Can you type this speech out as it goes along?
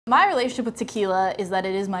My relationship with tequila is that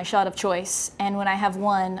it is my shot of choice, and when I have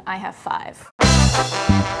one, I have 5.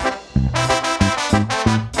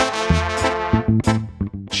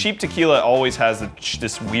 Cheap tequila always has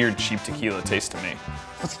this weird cheap tequila taste to me.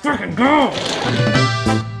 Let's freaking go!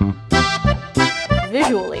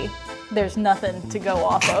 Visually, there's nothing to go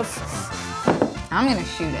off of. I'm gonna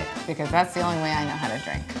shoot it, because that's the only way I know how to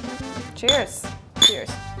drink. Cheers. Cheers.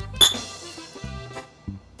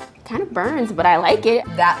 Kind of burns, but I like it.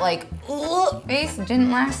 That like, face didn't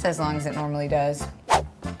last as long as it normally does.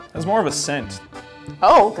 It's more of a scent.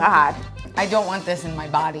 Oh God. I don't want this in my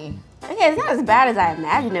body. Okay, it's not as bad as I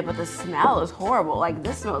imagined it, but the smell is horrible. Like,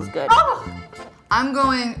 this smells good. Oh! I'm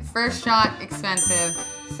going first shot, expensive,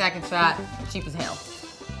 second shot, cheap as hell.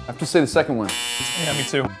 I have to say the second one. Yeah, me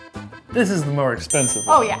too. This is the more expensive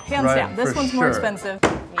one. Oh yeah, hands right? down. This For one's more sure. expensive.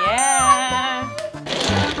 Yeah.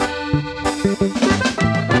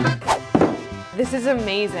 This is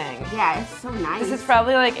amazing. Yeah, it's so nice. This is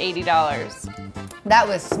probably like $80. That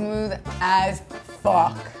was smooth as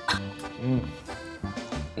fuck.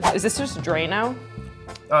 Is this just Drano?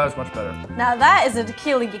 Oh, that's much better. Now that is a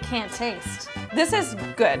tequila you can't taste. This is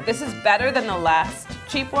good. This is better than the last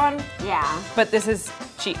cheap one, Yeah. but this is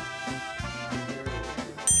cheap.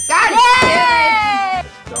 God Yay!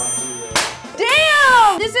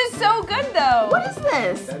 Damn! This is so good though. What is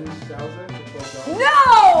this?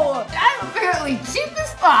 No! I'm apparently cheap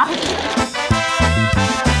as fuck.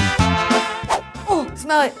 Oh,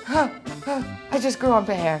 smell it. I just grew up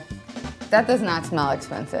a hair. That does not smell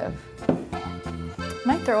expensive.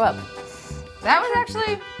 Might throw up. That was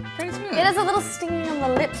actually pretty smooth. It is a little stinging on the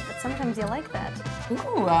lips, but sometimes you like that.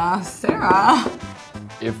 Ooh, Sarah.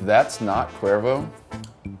 If that's not Cuervo,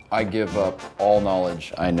 I give up all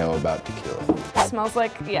knowledge I know about tequila. It smells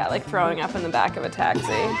like, yeah, like throwing up in the back of a taxi.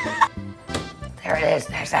 There it is.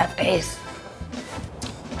 There's that face.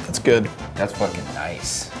 That's good. That's fucking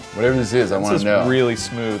nice. Whatever this is, I want This to is know. really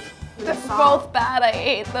smooth. They're both bad. I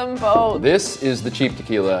hate them both. This is the cheap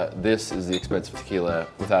tequila. This is the expensive tequila,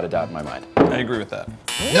 without a doubt in my mind. I agree with that.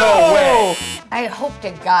 No way! I hope to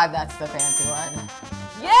God that's the fancy one.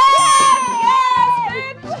 Yes!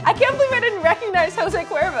 Yes, bitch! I can't believe I didn't recognize Jose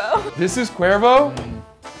Cuervo. This is Cuervo?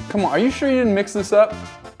 Come on, are you sure you didn't mix this up?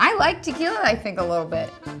 I like tequila, I think, a little bit.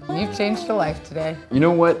 You've changed a life today. You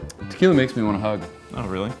know what? Tequila makes me want to hug. Oh,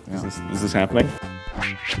 really? Yeah. Is this happening?